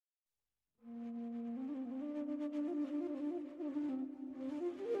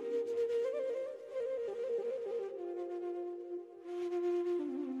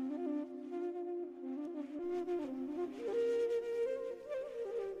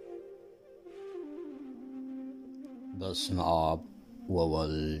በስመ አብ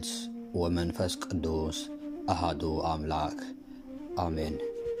ወወልድ ወመንፈስ ቅዱስ አሐዱ አምላክ አሜን።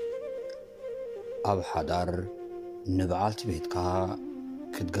 ኣብ ሓዳር ንበዓልቲ ቤትካ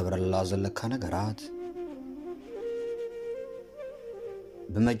ክትገብረላ ዘለካ ነገራት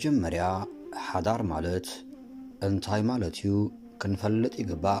በመጀመሪያ ሓዳር ማለት እንታይ ማለት እዩ ክንፈልጥ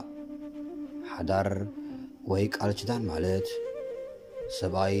ይግባእ። ሓዳር ወይ ቃል ኪዳን ማለት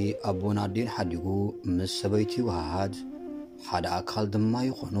ሰብኣይ ኣቦን ኣዴን ሓዲጉ ምስ ሰበይቲ ዋሃድ ሓደ ኣካል ድማ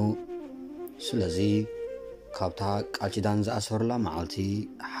ይኾኑ። ስለዚ ካብታ ቃል ኪዳን ዝኣሰረላ መዓልቲ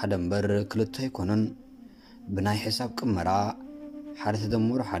ሓደ እምበር ክልተ ኣይኮኑን። ብናይ ሕሳብ ቅመራ ሓደ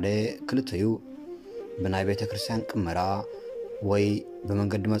ተደምሮ ሓደ ክልተ እዩ። ብናይ ቤተ ክርስቲያን ቅመራ ወይ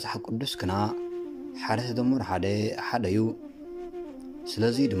ብመንገዲ መጽሓፍ ቅዱስ ግና ሓደ ተደምሮ ሓደ እዩ።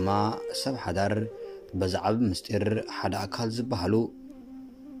 ስለዚ ድማ ሰብ ሓዳር በዛዕባ ምስጢር ሓደ ኣካል ዝበሃሉ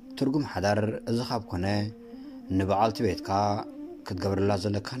ትርጉም ሓዳር እዚ ካብ ኮነ ንበዓልቲ ቤትካ ክትገብረላ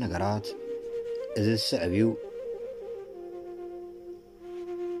ዘለካ ነገራት እዚ ዝስዕብ እዩ።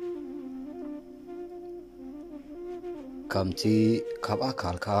 ከምቲ ካብ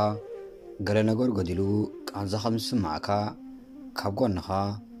ኣካልካ ገለ ነገር ገዲሉ ቃንዛ ከም ዝስማዓካ ካብ ጎንኻ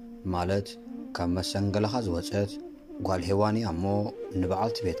ማለት ካብ መሰንገለኻ ዝወፀት ጓል ሄዋን እያ እሞ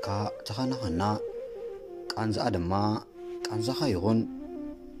ንበዓልቲ ቤትካ ተኸናኸና ቃንዛኣ ድማ ቃንዛኻ ይኹን።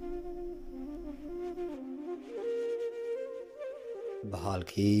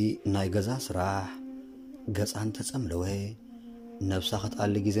 በሃልኪ ናይ ገዛ ስራሕ ገፃን ተጸምለወ ነብሳ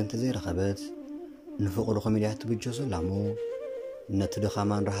ኸትኣሊ ጊዜ እንተዘይረኸበት ንፍቕሩ ኸሚድያ ትብጆ ዘላሞ ነቲ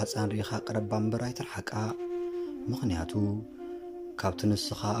ድኻማን ረሃፃን ሪኻ ቀረባ እምበር ኣይትርሓቃ። ምኽንያቱ ካብቲ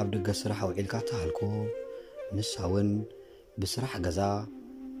ንስኻ ኣብ ደገ ስራሕ ኣውዒልካ ተሃልኮ ንሳ እውን ብስራሕ ገዛ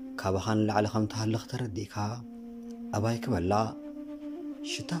ካባኻን ላዕሊ ከም ተሃልኽ ተረዲእካ ኣባይ ክበላ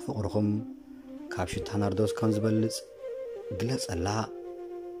ሽታ ፍቕርኹም ካብ ሽታ ናርዶስ ከም ዝበልጽ ግለጸላ።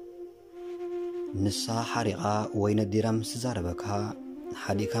 ንሳ ሓሪቓ ወይ ነዲራ ምስ ዛረበካ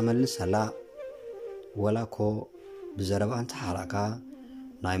ሓዲካ መልሰላ። ወላኮ ብዘረባ እንተሓራካ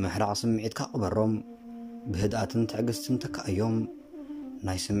ናይ ምሕራቕ ስምዒትካ ቅበሮም። ብህድኣትን ትዕግስትን ተካእዮም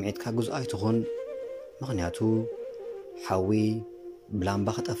ናይ ስምዒትካ ጉዝኣይ ትኹን። ምኽንያቱ ሓዊ ብላምባ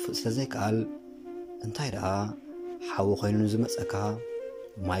ክጠፍእ ስለ ዘይከኣል እንታይ ደኣ ሓዊ ኮይኑን ዝመፀካ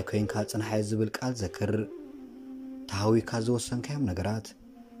ማይ ኮይንካ ጽንሓይ ዝብል ቃል ዘክር ተሃዊካ ዝወሰንካዮም ነገራት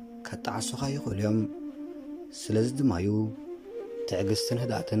ከጣዓሱኻ ይኽእሉ እዮም። ስለዚ ድማዩ ትዕግስትን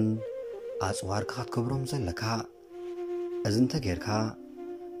ህድኣትን ኣጽዋርካ ክትከብሮም ዘለካ። እዚ እንተጌርካ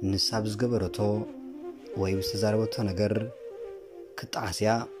ንሳ ብዝገበረቶ ወይ ብዝተዛረበቶ ነገር ክጣዓስያ።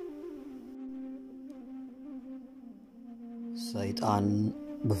 ሰይጣን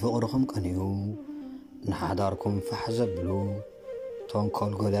ብፍቕርኹም ቀንዩ ንሓዳርኩም ፋሕ ዘብሉ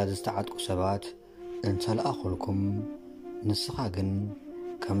ተንኰል ጎልያድ ዝተዓጥቁ ሰባት እንተለኣኹልኩም ንስኻ ግን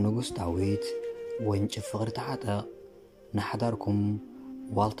ከም ንጉስ ዳዊት ወንጭፍ ፍቕሪ ተዓጠቕ። ንሓዳርኩም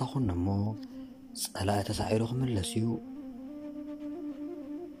ዋልታ ኹን እሞ ጸላእ ተሳዒሩ ክምለስ እዩ።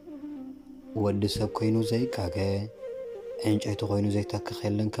 ወዲ ሰብ ኮይኑ ዘይጋገ ዕንጨይቲ ኮይኑ ዘይተክኽ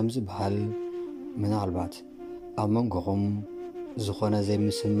የለን ከም ዝበሃል ምናልባት ኣብ መንጎኹም ዝኾነ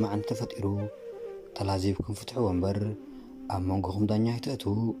ዘይምስምማዕ እንተፈጢሩ ተላዚብኩም ፍትሕዎ እምበር ኣብ መንጎኹም ዳኛ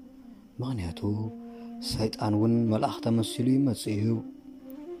ኣይትእትዉ። ምኽንያቱ ሰይጣን እውን መልኣኽ ተመሲሉ ይመጽእ እዩ።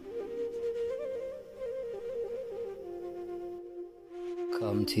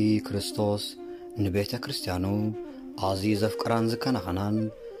 ከምቲ ክርስቶስ ንቤተ ክርስቲያኑ ኣዝዩ ዘፍቅራን ዝከናኸናን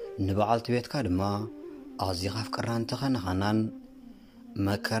ንበዓልቲ ቤትካ ድማ ኣዝዩ ካፍቅራን ተኸናኸናን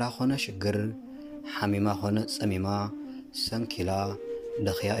መከራ ኾነ ሽግር ሓሚማ ኾነ ጸሚማ ሰንኪላ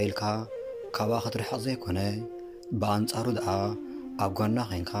ደኽያ ኢልካ ካብኣ ክትርሕቕ ዘይኮነ ብኣንጻሩ ደኣ ኣብ ጓና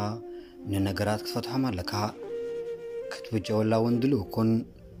ኸይንካ ንነገራት ክትፈትሖም ኣለካ። ክትብጀወላ እውን ድልው ኩን።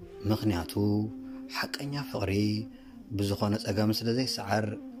 ምኽንያቱ ሓቀኛ ፍቕሪ ብዝኾነ ጸገም ስለ ዘይሰዓር።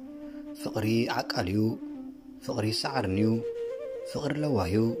 ፍቕሪ ዓቃል እዩ። ፍቕሪ ሰዓርን እዩ። ፍቕሪ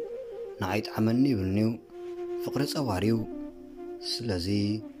ለዋዩ ንዓይ ጣዕመኒ ይብልኒ እዩ። ፍቕሪ ጸዋር እዩ። ስለዚ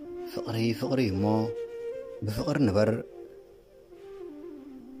ፍቕሪ እሞ ብፍቕሪ ንበር።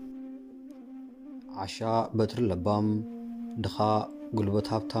 ዓሻ በትሪ ለባም ድኻ ጉልበት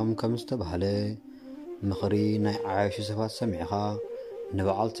ሃብታም ከም ዝተባህለ ምኽሪ ናይ ዓያሹ ሰባት ሰሚዕኻ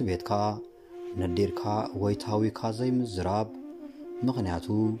ንበዓልቲ ቤትካ ነዲርካ ወይ ታዊካ ዘይምዝራብ። ምኽንያቱ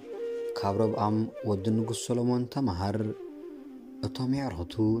ካብ ረብኣም ወዲ ንጉስ ሰሎሞን ተመሃር። እቶም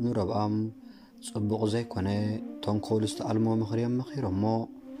የዕርኽቱ ንረብኣም ጽቡቕ ዘይኮነ ተንኰል ዝተኣልሞ ምኽርዮም መኺሮሞ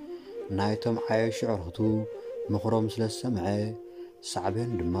ናይቶም ዓያሹ ዕርኽቱ ምኽሮም ስለ ዝሰምዐ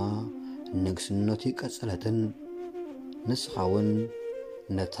ሳዕብዮን ድማ ንግስነቱ ይቀጸለትን። ንስኻ እውን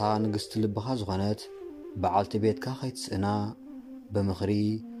ነታ ንግስቲ ልብኻ ዝኾነት بعلت بيتكا خيتسئنا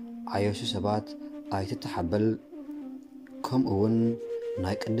بمخري عيوش سبات أيتتحبل كم أون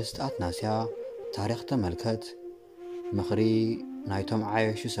ناي قدستات ناسيا تاريخ تملكت مخري نايتم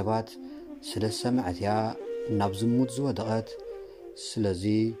عيوش سبات سلسمعتيا نابزموت زودقت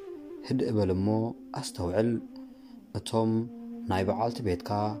سلزي هد إبلمو أستوعل እቶም ናይ በዓልቲ ቤትካ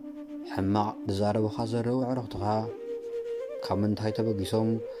ሕማቕ ዝዛረቡኻ ዘረቡ ኣዕሩኽትኻ ካብ ምንታይ ተበጊሶም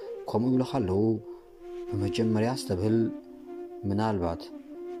ከምኡ ይብሉኻ ኣለዉ ብመጀመርያ ዝተብህል ምናልባት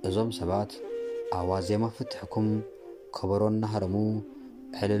እዞም ሰባት ኣዋዜማ ፍትሕኩም ከበሮ እናሃረሙ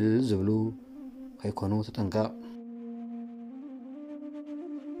ዕልል ዝብሉ ከይኮኑ ተጠንቀቕ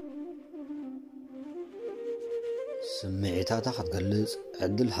ስምዒታታ ክትገልጽ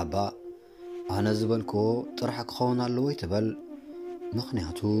ዕድል ሃባ ኣነ ዝበልክዎ ጥራሕ ክኸውን ኣለዎ ይትበል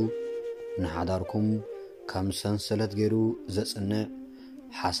ምኽንያቱ ንሓዳርኩም ከም ሰንሰለት ገይሩ ዘጽንዕ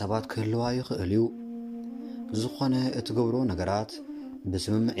ሓሳባት ክህልዋ ይኽእል እዩ ዝኾነ እትገብሮ ነገራት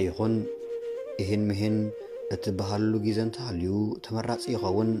ብስምምዕ ይኹን ይህን ምሂን እትበሃልሉ ጊዜ እንተሃልዩ ተመራፂ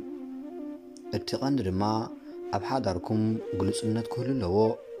ይኸውን እቲ ቀንዲ ድማ ኣብ ሓዳርኩም ግሉጽነት ክህሉ ኣለዎ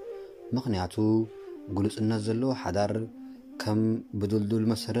ምኽንያቱ ግሉጽነት ዘለዎ ሓዳር ከም ብዱልዱል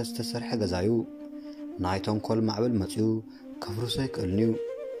መሰረት ዝተሰርሐ ገዛዩ ናይ ተንኮል ማዕበል መፅዩ ከፍርሶ ይክእልኒ እዩ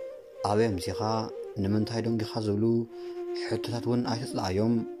ኣበይ ምሲኻ ንምንታይ ደንጊኻ ዝብሉ ሕቶታት እውን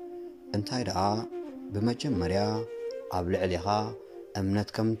ኣይተፅለኣዮም እንታይ ደኣ ብመጀመርያ ኣብ ልዕሊኻ እምነት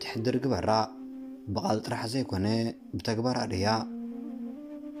ከም ትሕድር ግበራ ብቓል ጥራሕ ዘይኮነ ብተግባር ኣድያ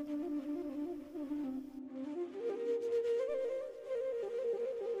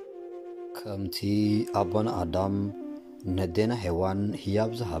ከምቲ ኣቦና ኣዳም ندينا حيوان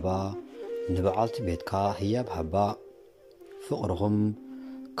هياب زهبا نبعلت بيتكا هياب هبا فقرهم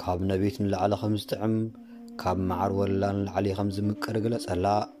كاب نبيت لعلى خمس تعم كاب معر ولا علي خمس مكرجلس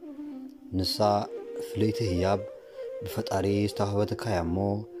ألا نسا فليت هياب بفتاري استهوتك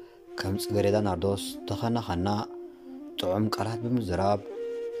يامو كم سجريدا ناردوس تخنا خنا طعم كرهت بمزراب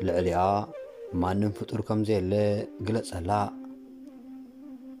العليا ما ننفطر كم زي اللي جلس ألا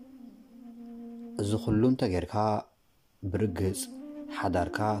زخلون تجركا برجز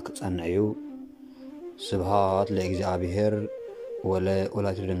حداركا كتصنعيو سبحات لإجزابيهر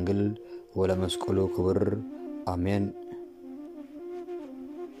ولا ترنجل ولا مسكولو كبر آمين